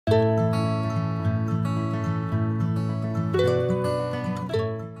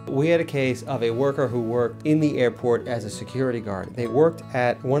We had a case of a worker who worked in the airport as a security guard. They worked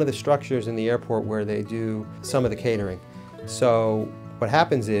at one of the structures in the airport where they do some of the catering. So what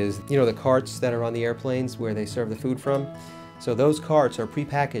happens is, you know, the carts that are on the airplanes where they serve the food from? So those carts are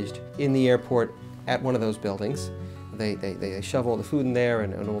prepackaged in the airport at one of those buildings. They shove all the food in there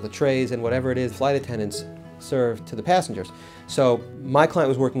and all the trays and whatever it is flight attendants serve to the passengers. So my client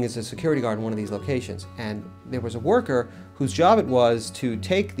was working as a security guard in one of these locations, and there was a worker whose job it was to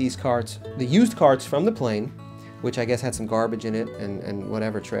take these carts, the used carts from the plane, which I guess had some garbage in it and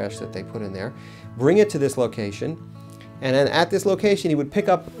whatever trash that they put in there, bring it to this location, and then at this location he would pick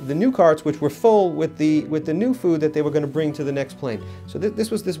up the new carts which were full with the new food that they were going to bring to the next plane. So this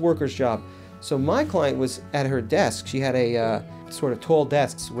was this worker's job. So my client was at her desk. She had a sort of tall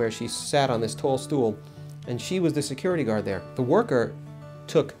desks where she sat on this tall stool, and she was the security guard there. The worker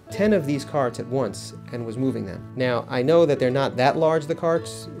took 10 of these carts at once and was moving them. Now, I know that they're not that large, the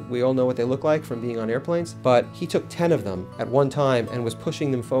carts. We all know what they look like from being on airplanes, but he took 10 of them at one time and was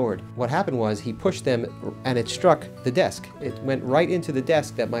pushing them forward. What happened was he pushed them and it struck the desk. It went right into the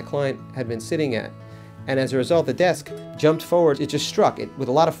desk that my client had been sitting at. And as a result, the desk jumped forward. It just struck it with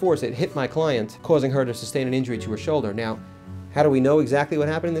a lot of force. It hit my client, causing her to sustain an injury to her shoulder. Now, how do we know exactly what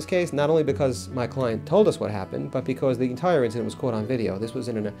happened in this case? Not only because my client told us what happened, but because the entire incident was caught on video. This was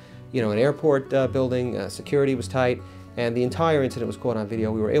in an airport building. Security was tight, and the entire incident was caught on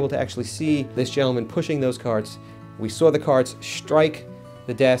video. We were able to actually see this gentleman pushing those carts. We saw the carts strike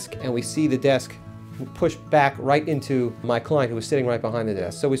the desk, and we see the desk push back right into my client, who was sitting right behind the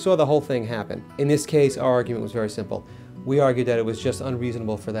desk. So we saw the whole thing happen. In this case, our argument was very simple. We argued that it was just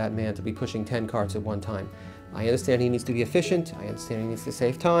unreasonable for that man to be pushing 10 carts at one time. I understand he needs to be efficient. I understand he needs to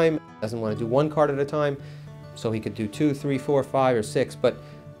save time. Doesn't want to do one cart at a time, so he could do 2, 3, 4, 5, or 6. But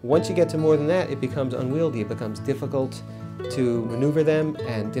once you get to more than that, it becomes unwieldy. It becomes difficult to maneuver them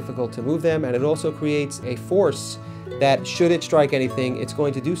and difficult to move them, and it also creates a force that, should it strike anything, it's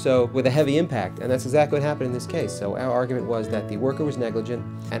going to do so with a heavy impact, and that's exactly what happened in this case. So our argument was that the worker was negligent,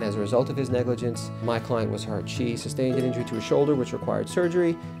 and as a result of his negligence, my client was hurt. She sustained an injury to her shoulder, which required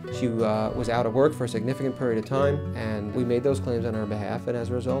surgery. She was out of work for a significant period of time, and we made those claims on her behalf, and as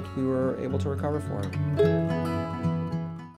a result, we were able to recover for her.